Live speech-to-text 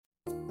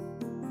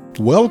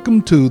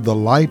Welcome to the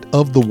Light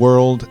of the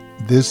World.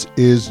 This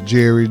is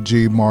Jerry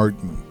G.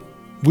 Martin.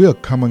 We are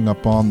coming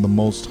upon the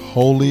most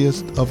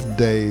holiest of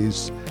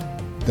days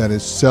that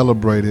is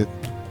celebrated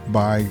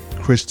by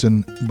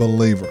Christian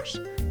believers.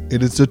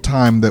 It is a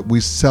time that we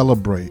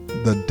celebrate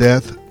the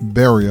death,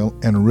 burial,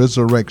 and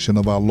resurrection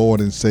of our Lord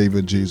and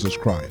Savior Jesus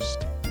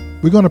Christ.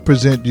 We're going to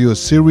present you a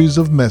series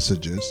of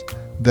messages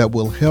that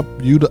will help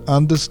you to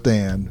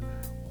understand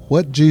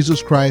what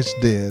Jesus Christ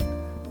did,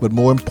 but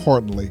more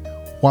importantly,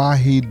 why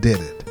he did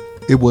it.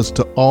 It was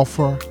to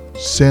offer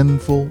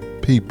sinful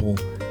people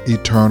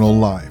eternal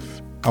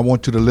life. I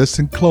want you to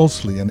listen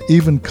closely and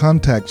even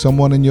contact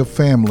someone in your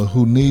family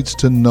who needs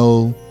to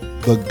know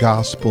the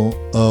gospel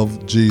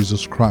of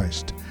Jesus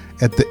Christ.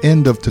 At the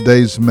end of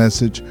today's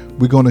message,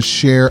 we're going to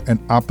share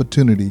an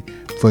opportunity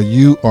for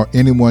you or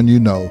anyone you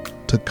know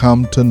to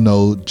come to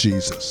know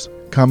Jesus.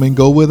 Come and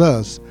go with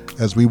us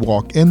as we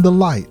walk in the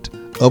light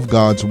of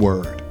God's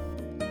Word.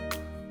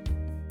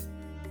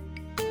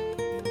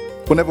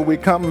 Whenever we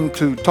come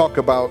to talk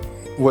about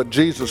what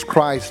Jesus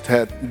Christ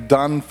had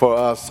done for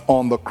us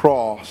on the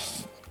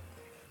cross,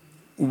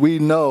 we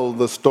know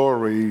the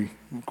story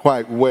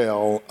quite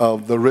well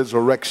of the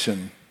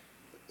resurrection,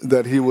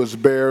 that he was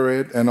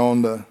buried, and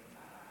on the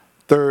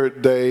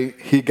third day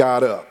he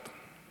got up.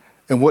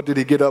 And what did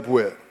he get up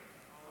with?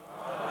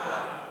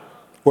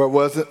 Where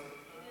was it?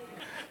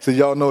 So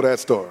y'all know that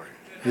story.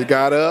 He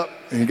got up,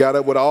 and he got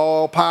up with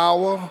all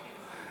power,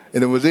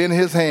 and it was in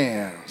his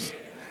hands.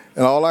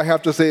 And all I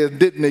have to say is,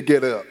 didn't he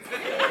get up?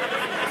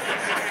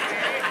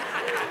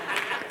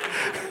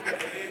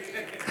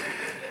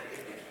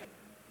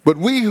 But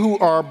we who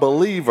are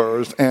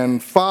believers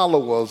and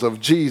followers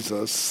of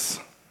Jesus,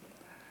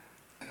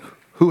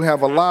 who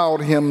have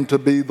allowed him to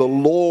be the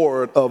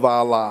Lord of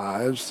our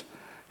lives,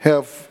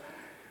 have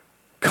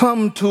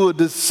come to a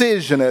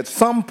decision at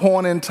some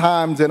point in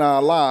times in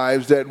our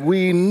lives that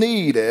we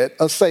needed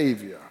a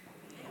Savior.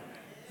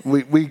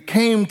 We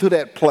came to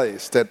that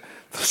place that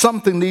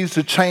something needs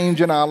to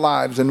change in our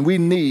lives and we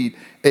need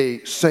a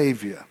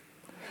Savior.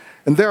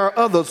 And there are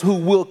others who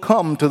will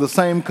come to the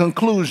same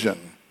conclusion,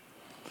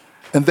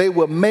 and they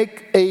will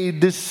make a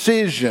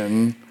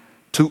decision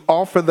to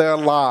offer their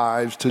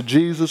lives to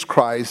Jesus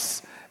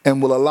Christ and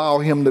will allow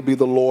him to be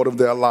the Lord of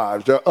their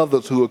lives. There are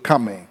others who are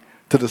coming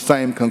to the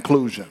same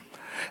conclusion.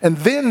 And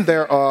then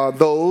there are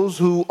those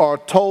who are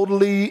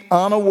totally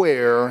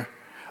unaware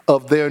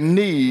of their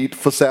need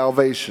for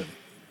salvation.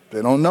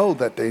 They don't know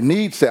that they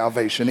need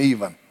salvation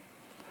even.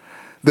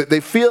 That they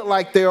feel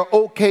like they're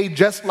okay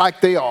just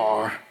like they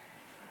are,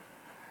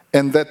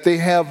 and that they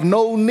have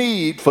no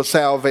need for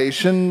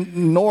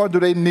salvation, nor do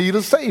they need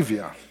a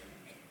Savior.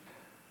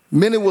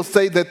 Many will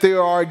say that they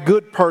are a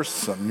good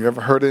person. You ever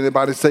heard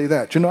anybody say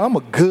that? You know, I'm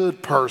a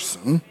good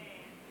person.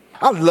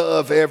 I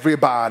love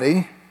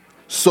everybody.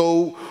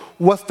 So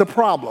what's the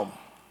problem?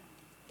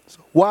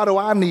 Why do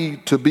I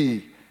need to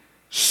be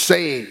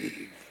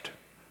saved?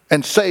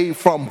 And saved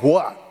from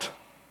what?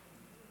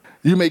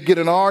 You may get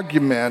an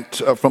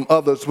argument from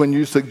others when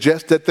you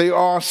suggest that they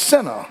are a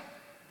sinner.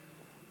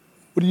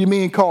 What do you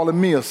mean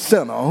calling me a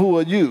sinner? Who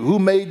are you? Who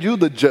made you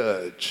the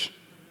judge?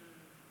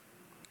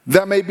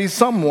 There may be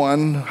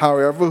someone,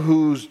 however,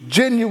 who's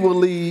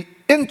genuinely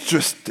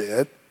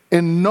interested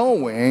in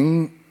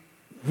knowing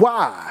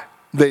why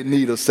they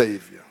need a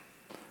Savior.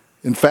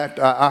 In fact,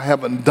 I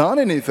haven't done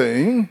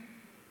anything,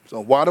 so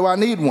why do I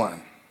need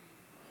one?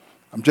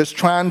 I'm just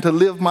trying to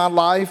live my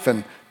life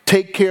and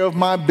take care of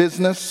my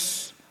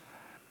business.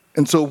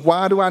 And so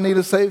why do I need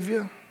a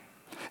Savior?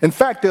 In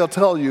fact, they'll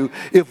tell you,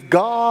 if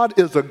God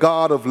is a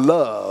God of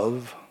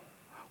love,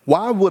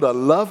 why would a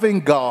loving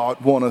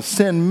God want to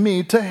send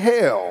me to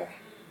hell?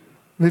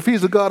 If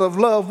he's a God of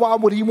love, why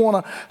would he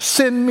want to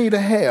send me to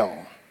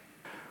hell?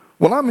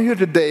 Well, I'm here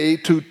today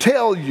to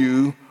tell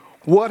you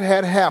what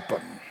had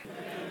happened.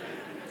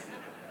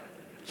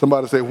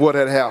 Somebody say, what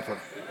had happened?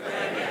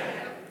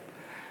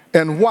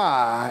 And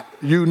why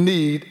you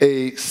need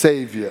a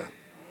Savior.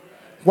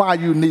 Why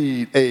you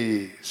need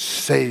a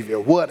Savior.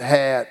 What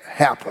had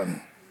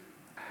happened.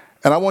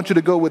 And I want you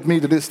to go with me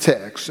to this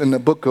text in the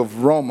book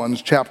of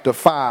Romans chapter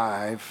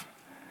 5,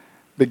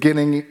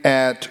 beginning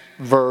at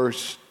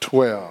verse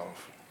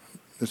 12.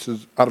 This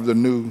is out of the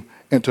New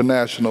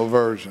International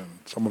Version.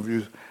 Some of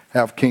you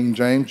have King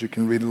James. You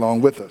can read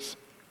along with us.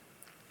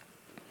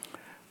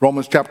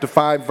 Romans chapter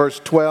 5, verse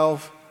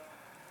 12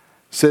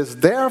 says,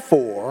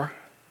 therefore,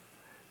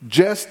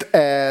 just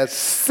as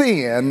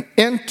sin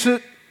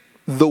entered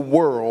the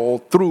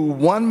world through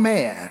one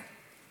man,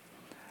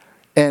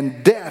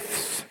 and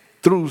death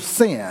through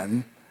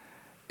sin,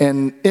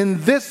 and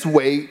in this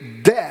way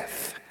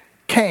death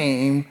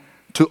came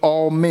to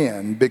all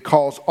men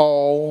because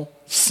all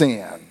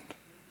sinned.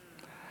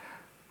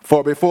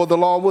 For before the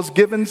law was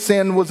given,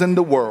 sin was in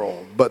the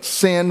world, but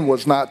sin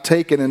was not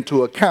taken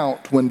into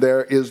account when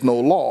there is no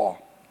law.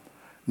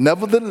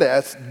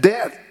 Nevertheless,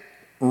 death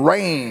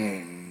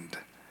reigned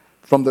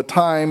from the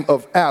time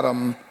of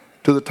Adam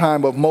to the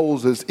time of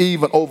Moses,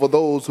 even over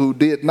those who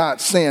did not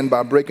sin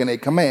by breaking a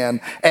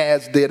command,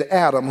 as did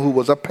Adam, who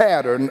was a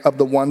pattern of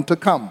the one to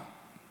come.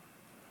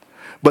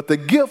 But the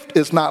gift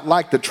is not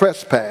like the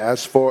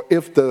trespass, for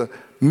if the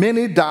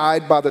many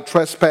died by the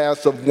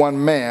trespass of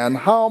one man,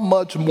 how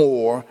much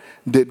more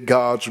did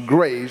God's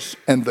grace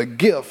and the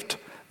gift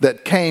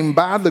that came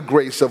by the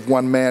grace of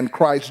one man,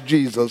 Christ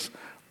Jesus,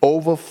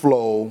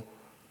 overflow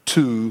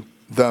to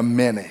the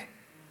many?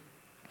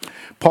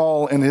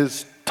 Paul, in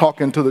his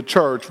talking to the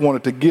church,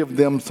 wanted to give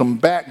them some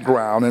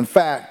background. In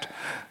fact,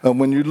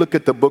 when you look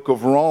at the book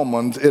of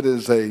Romans, it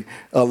is a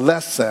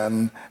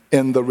lesson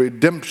in the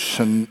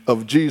redemption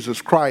of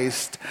Jesus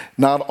Christ,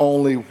 not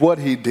only what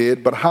he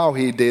did, but how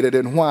he did it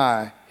and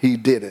why he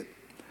did it.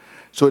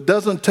 So it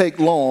doesn't take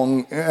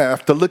long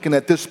after looking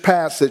at this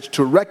passage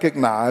to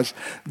recognize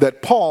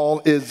that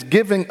Paul is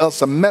giving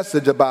us a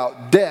message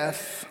about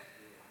death,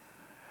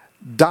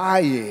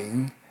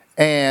 dying,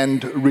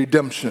 and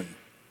redemption.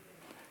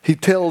 He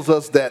tells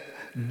us that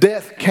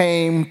death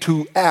came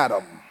to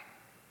Adam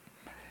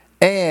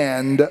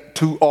and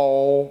to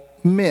all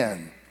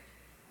men.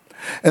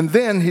 And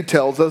then he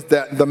tells us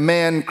that the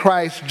man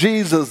Christ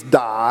Jesus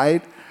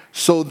died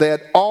so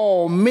that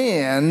all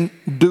men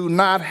do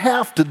not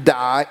have to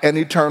die an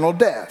eternal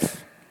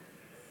death.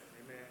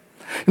 Amen.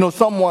 You know,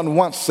 someone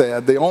once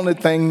said the only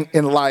thing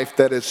in life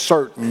that is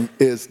certain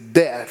is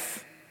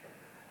death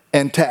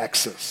and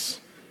taxes.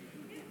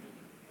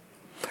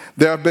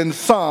 There have been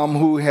some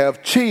who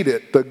have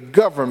cheated the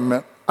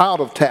government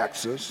out of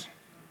taxes.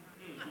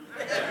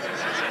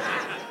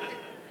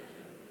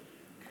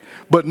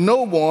 But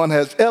no one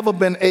has ever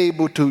been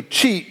able to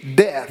cheat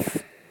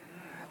death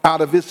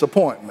out of its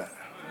appointment.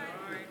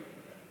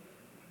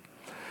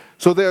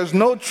 So there's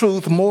no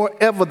truth more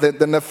evident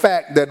than the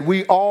fact that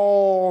we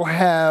all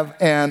have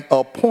an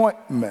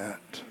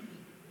appointment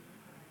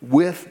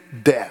with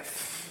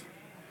death.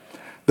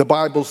 The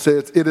Bible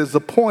says it is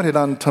appointed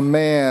unto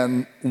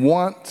man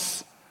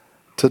once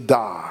to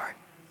die,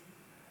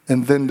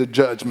 and then the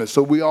judgment.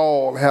 So we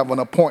all have an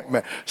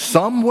appointment.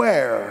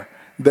 Somewhere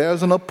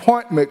there's an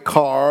appointment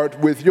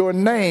card with your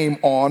name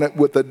on it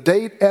with a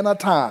date and a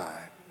time.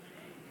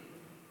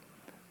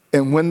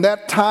 And when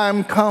that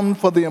time comes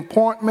for the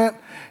appointment,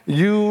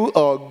 you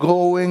are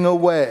going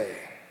away.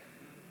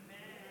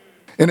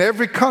 In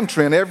every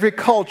country, in every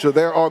culture,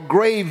 there are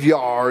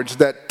graveyards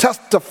that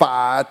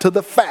testify to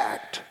the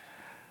fact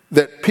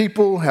that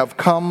people have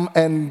come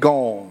and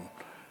gone.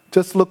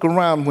 Just look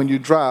around when you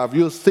drive,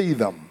 you'll see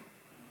them.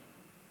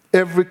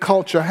 Every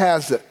culture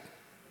has it.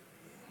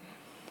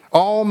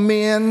 All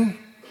men,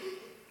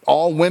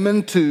 all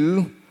women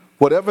too,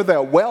 whatever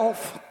their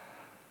wealth,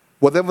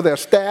 whatever their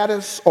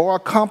status or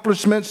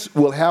accomplishments,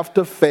 will have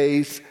to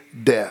face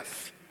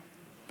death.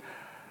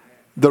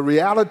 The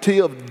reality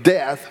of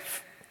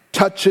death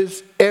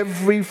touches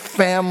every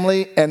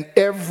family and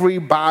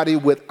everybody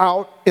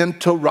without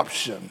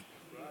interruption.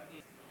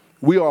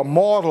 We are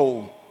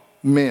mortal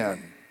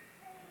men.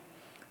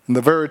 And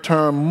the very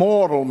term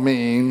mortal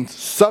means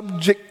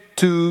subject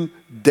to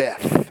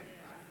death.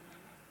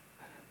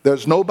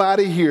 There's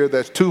nobody here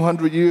that's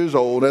 200 years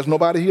old. There's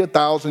nobody here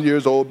 1,000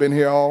 years old, been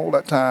here all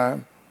that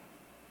time.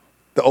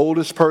 The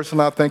oldest person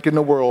I think in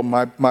the world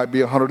might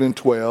be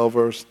 112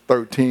 or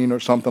 13 or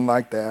something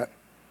like that.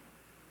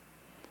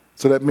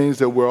 So that means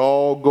that we're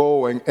all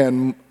going,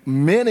 and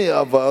many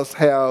of us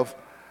have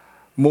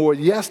more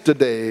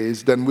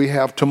yesterdays than we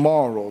have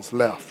tomorrows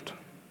left.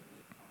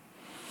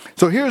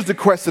 So here's the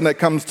question that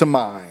comes to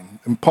mind.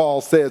 And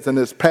Paul says in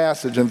this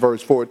passage in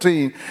verse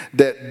 14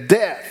 that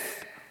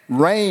death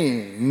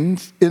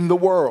reigns in the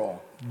world.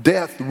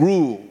 Death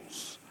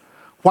rules.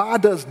 Why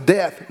does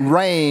death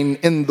reign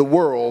in the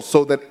world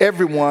so that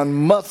everyone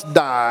must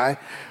die,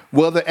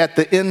 whether at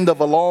the end of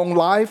a long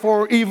life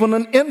or even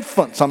an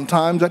infant,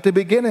 sometimes at the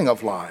beginning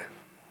of life?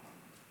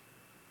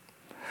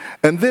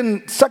 And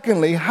then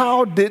secondly,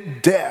 how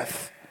did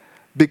death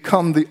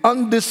become the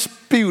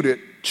undisputed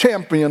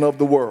champion of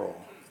the world?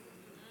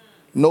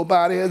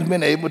 Nobody has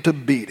been able to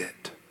beat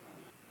it.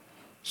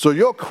 So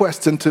your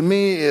question to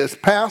me is,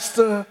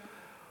 Pastor,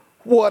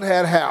 what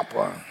had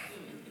happened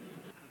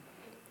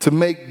to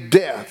make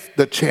death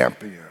the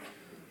champion?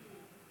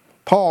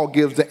 Paul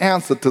gives the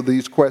answer to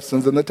these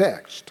questions in the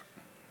text.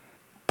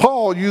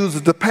 Paul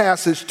uses the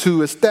passage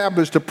to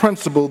establish the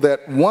principle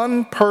that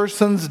one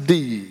person's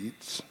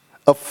deeds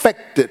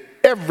affected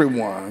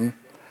everyone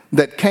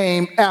that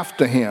came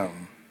after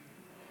him.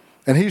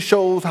 And he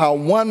shows how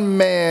one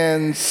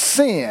man's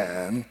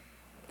sin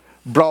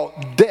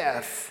brought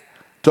death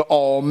to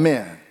all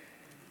men.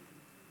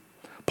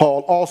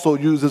 Paul also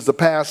uses the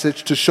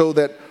passage to show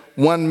that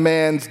one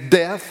man's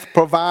death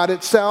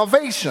provided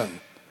salvation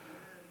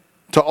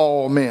to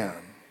all men.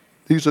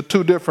 These are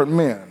two different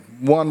men.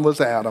 One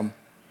was Adam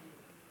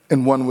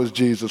and one was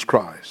Jesus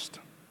Christ.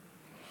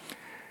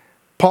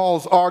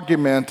 Paul's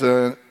argument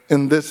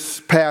in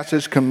this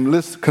passage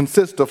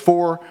consists of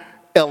four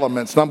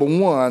elements. Number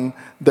one,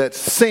 that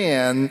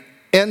sin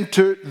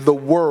entered the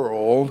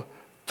world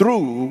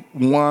through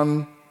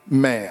one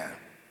man.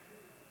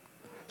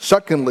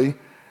 Secondly,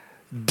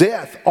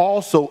 death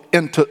also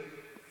entered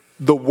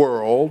the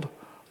world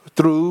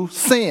through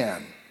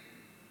sin.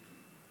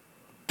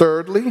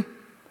 Thirdly,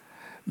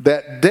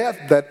 that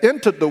death that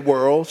entered the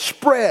world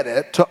spread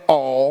it to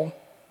all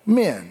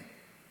men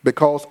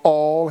because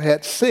all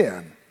had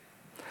sinned.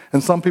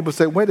 And some people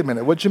say, wait a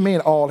minute, what do you mean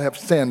all have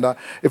sinned?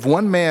 If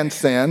one man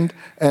sinned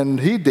and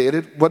he did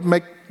it, what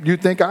make you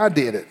think I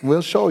did it?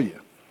 We'll show you.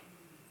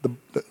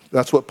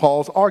 That's what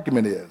Paul's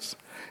argument is.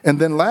 And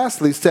then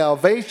lastly,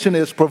 salvation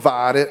is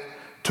provided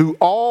to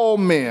all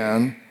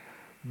men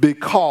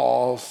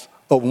because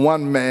of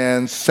one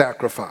man's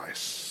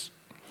sacrifice.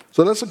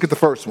 So let's look at the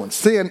first one.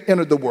 Sin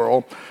entered the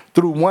world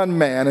through one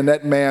man, and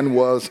that man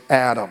was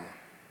Adam.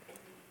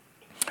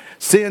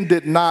 Sin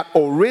did not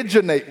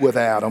originate with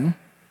Adam.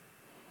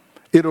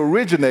 It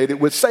originated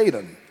with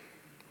Satan.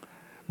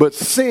 But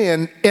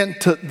sin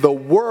entered the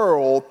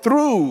world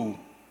through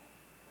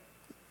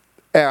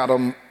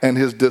Adam and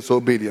his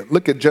disobedience.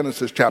 Look at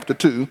Genesis chapter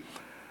 2,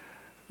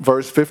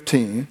 verse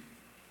 15.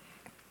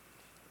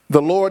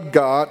 The Lord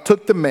God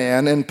took the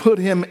man and put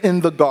him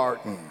in the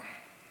garden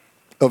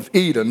of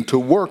Eden to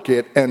work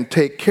it and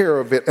take care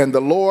of it. And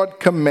the Lord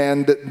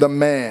commanded the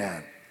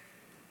man,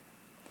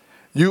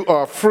 you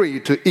are free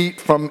to eat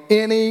from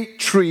any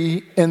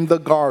tree in the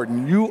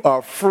garden. You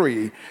are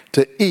free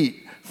to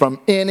eat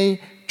from any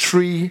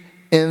tree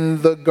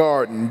in the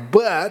garden.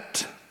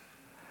 But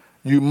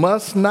you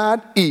must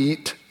not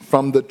eat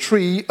from the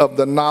tree of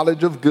the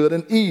knowledge of good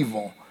and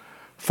evil.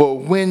 For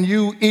when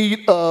you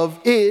eat of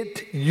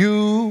it,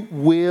 you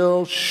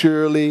will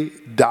surely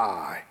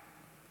die.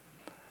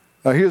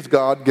 Now here's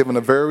God giving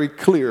a very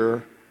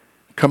clear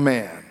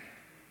command.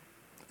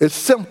 It's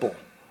simple,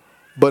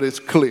 but it's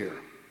clear.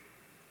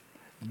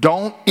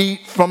 Don't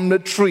eat from the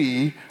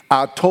tree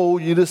I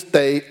told you to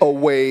stay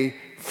away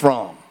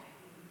from.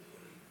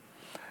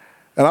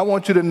 And I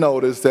want you to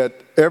notice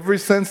that ever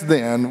since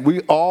then,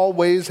 we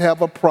always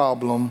have a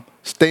problem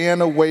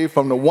staying away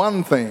from the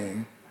one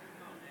thing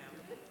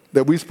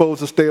that we're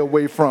supposed to stay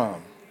away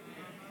from.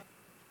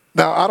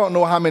 Now, I don't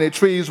know how many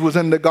trees was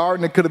in the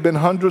garden. It could have been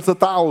hundreds of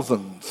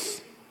thousands.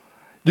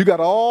 You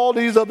got all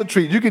these other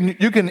trees.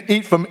 You can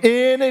eat from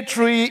any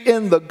tree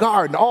in the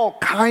garden, all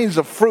kinds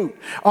of fruit,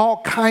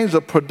 all kinds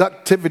of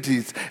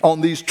productivities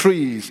on these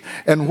trees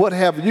and what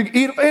have you. You can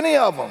eat any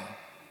of them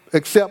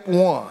except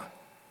one.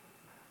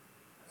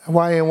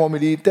 Why ain't want me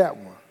to eat that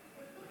one?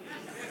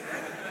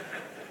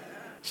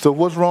 So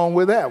what's wrong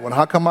with that one?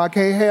 How come I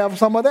can't have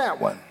some of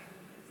that one?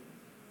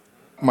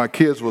 My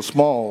kids were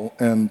small,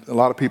 and a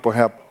lot of people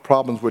have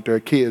problems with their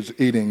kids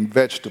eating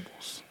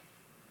vegetables.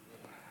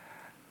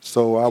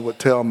 So I would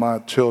tell my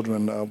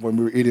children when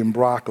we were eating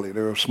broccoli,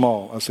 they were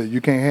small, I said,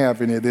 you can't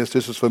have any of this.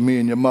 This is for me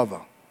and your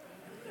mother.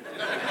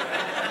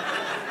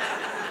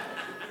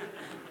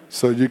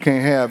 So you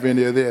can't have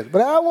any of this.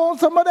 But I want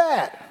some of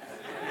that.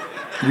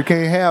 You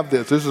can't have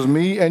this. This is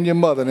me and your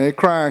mother. And they're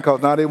crying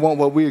because now they want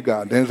what we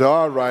got. They say,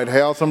 all right,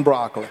 have some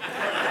broccoli.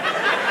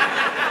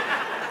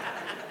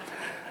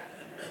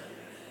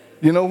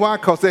 You know why?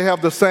 Because they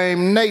have the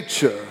same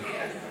nature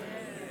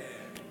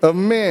of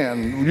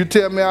men. You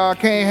tell me I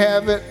can't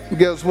have it,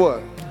 guess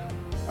what?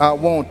 I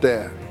want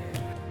that.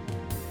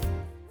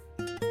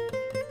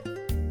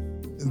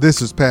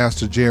 This is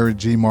Pastor Jerry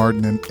G.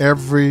 Martin, and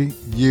every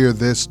year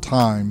this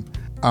time,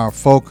 our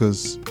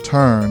focus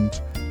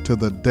turned to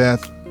the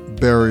death,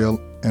 burial,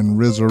 and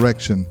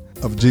resurrection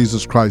of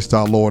Jesus Christ,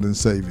 our Lord and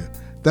Savior.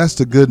 That's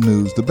the good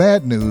news. The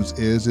bad news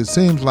is it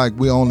seems like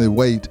we only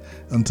wait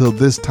until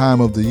this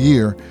time of the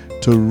year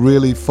to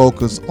really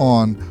focus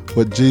on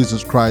what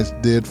Jesus Christ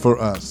did for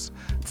us.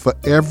 For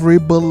every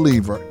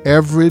believer,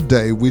 every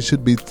day, we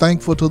should be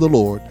thankful to the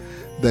Lord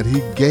that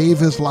He gave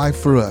His life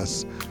for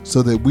us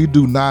so that we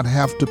do not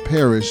have to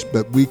perish,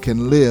 but we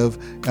can live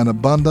an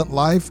abundant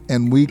life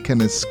and we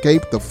can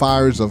escape the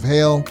fires of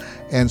hell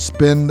and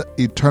spend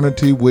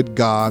eternity with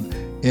God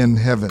in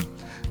heaven.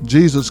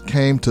 Jesus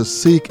came to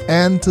seek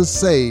and to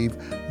save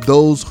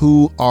those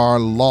who are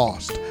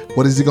lost.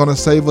 What is He going to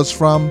save us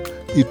from?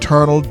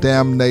 Eternal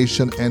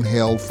damnation and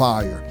hell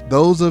fire.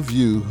 Those of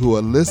you who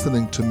are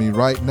listening to me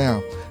right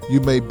now,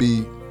 you may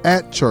be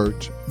at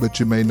church, but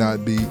you may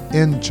not be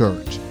in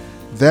church.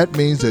 That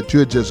means that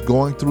you're just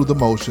going through the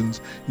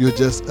motions, you're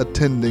just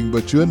attending,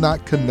 but you're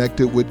not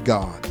connected with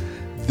God.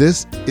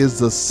 This is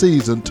the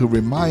season to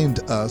remind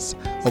us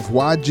of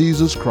why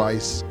Jesus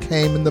Christ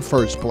came in the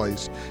first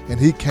place, and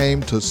He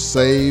came to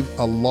save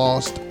a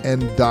lost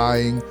and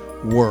dying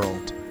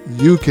world.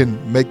 You can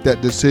make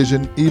that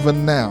decision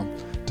even now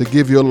to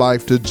give your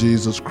life to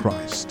Jesus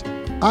Christ.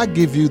 I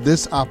give you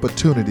this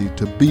opportunity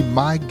to be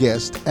my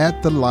guest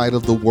at the Light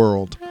of the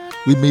World.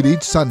 We meet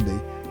each Sunday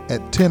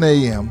at 10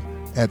 a.m.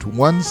 at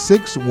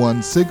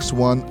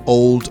 16161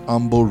 Old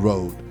Humble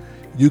Road.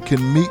 You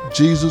can meet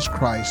Jesus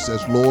Christ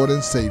as Lord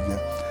and Savior,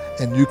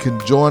 and you can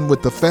join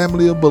with the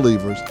family of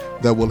believers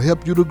that will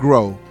help you to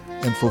grow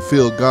and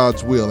fulfill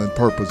God's will and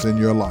purpose in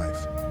your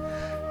life.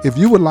 If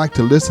you would like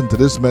to listen to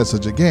this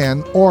message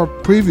again or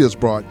previous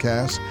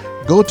broadcasts,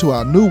 go to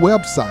our new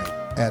website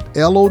at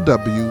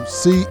lowcf.org.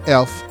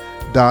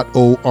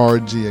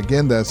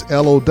 Again, that's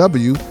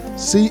lowcf.org.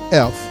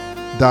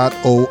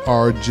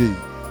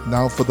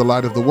 Now for the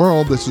Light of the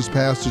World, this is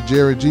Pastor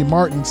Jerry G.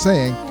 Martin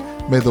saying,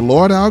 May the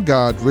Lord our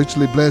God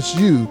richly bless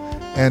you,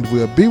 and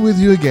we'll be with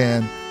you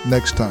again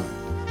next time.